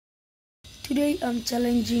Today I'm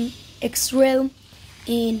challenging X-Realm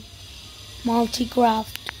in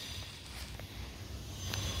Multicraft.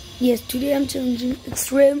 Yes, today I'm challenging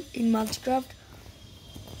X-Realm in Multicraft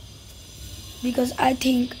because I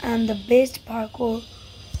think I'm the best parkour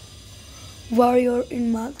warrior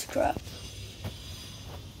in Multicraft.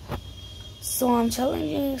 So I'm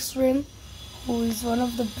challenging X-Realm, who is one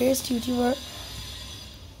of the best YouTuber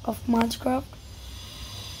of Multicraft,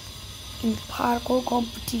 in parkour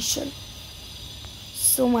competition.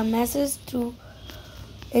 So my message to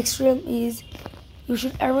X-Realm is you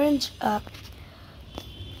should arrange a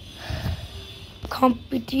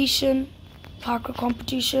competition, parkour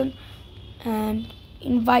competition, and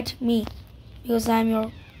invite me because I'm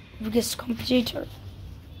your biggest competitor.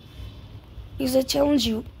 Because I challenge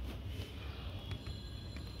you.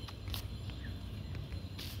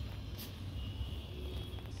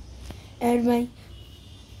 And my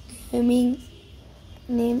gaming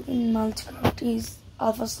name in Multicraft is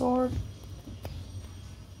Alpha Sword.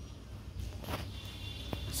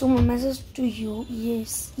 So my message to you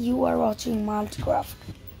is you are watching Multicraft.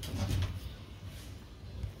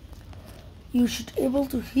 You should able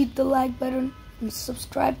to hit the like button and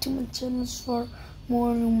subscribe to my channels for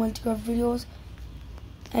more new Multicraft videos.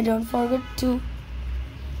 And don't forget to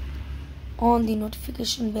on the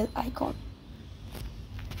notification bell icon.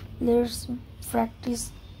 Let's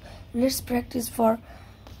practice for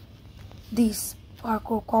this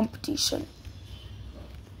parkour competition.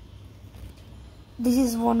 This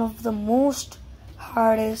is one of the most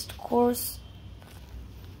hardest parkour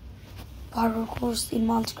course in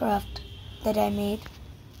Multicraft that I made.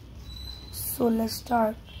 So let's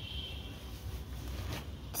start.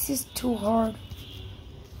 This is too hard.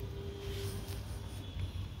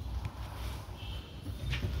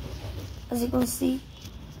 As you can see,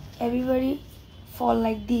 everybody fall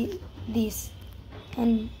like this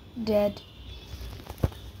and dead.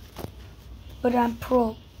 But I'm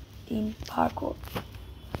pro in parkour.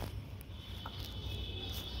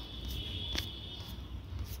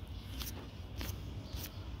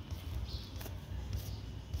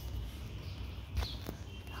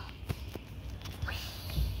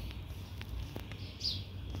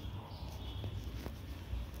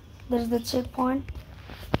 There's the checkpoint,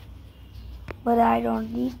 but I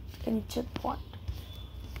don't need any checkpoint.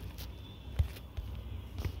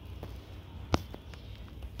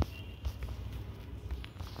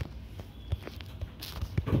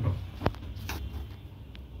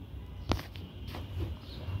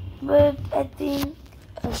 But I think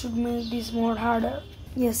I should make this more harder.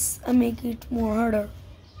 Yes, I make it more harder.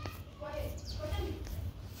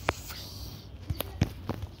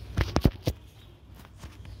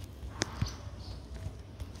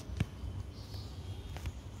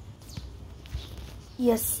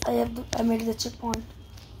 Yes, I made the checkpoint.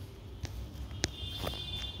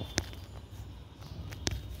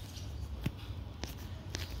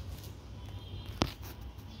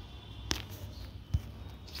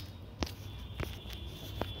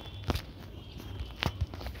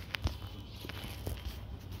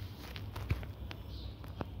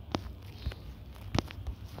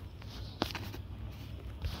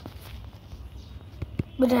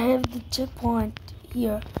 But I have the checkpoint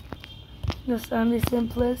here. Yes, I'm the same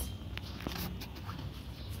place.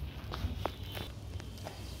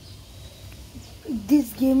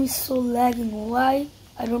 This game is so lagging. Why?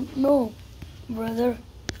 I don't know, brother.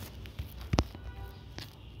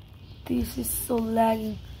 This is so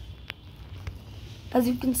lagging. As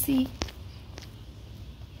you can see,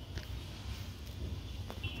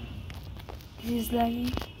 this is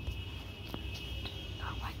lagging.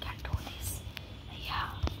 I can't do this. Yeah.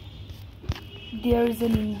 There is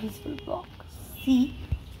an invisible block. See?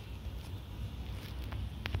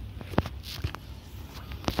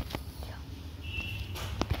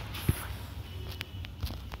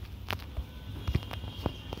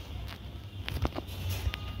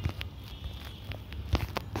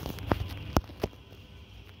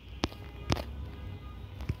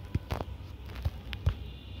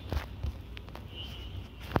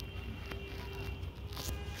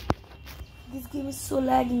 This game is so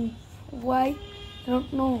lagging. Why? I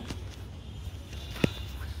don't know.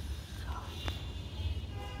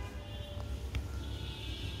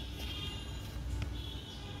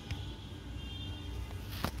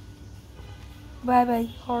 Bye bye,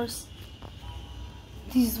 horse.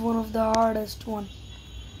 This is one of the hardest one.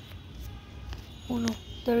 Oh no,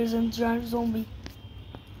 there is a giant zombie.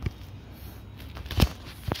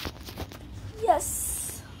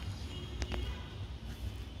 Yes,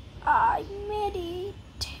 I made it.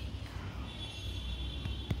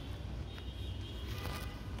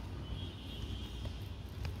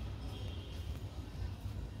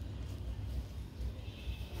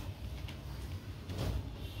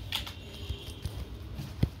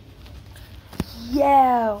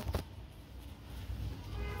 Yeah,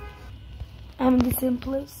 I'm in the same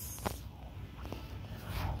place.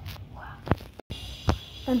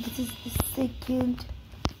 And this is the second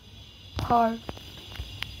part.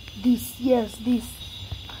 This.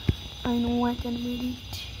 I know I can read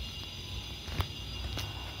it.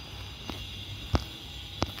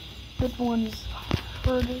 That one is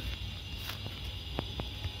harder.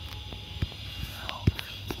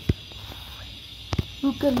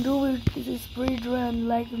 You can do it. This is speed run,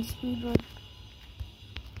 like in speed run.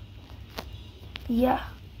 Yeah.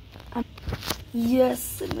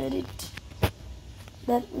 Yes, I made it.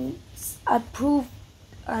 That means I proved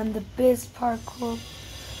I'm the best parkour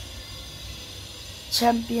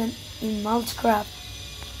champion in Minecraft.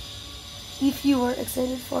 If you are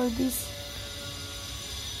excited for this,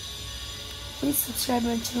 please subscribe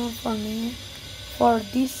my channel for me for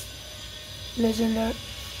this legendary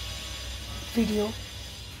video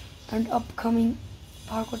and upcoming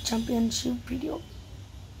parkour championship video.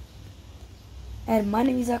 And my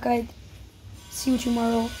name is Akayed. See you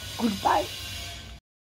tomorrow. Goodbye.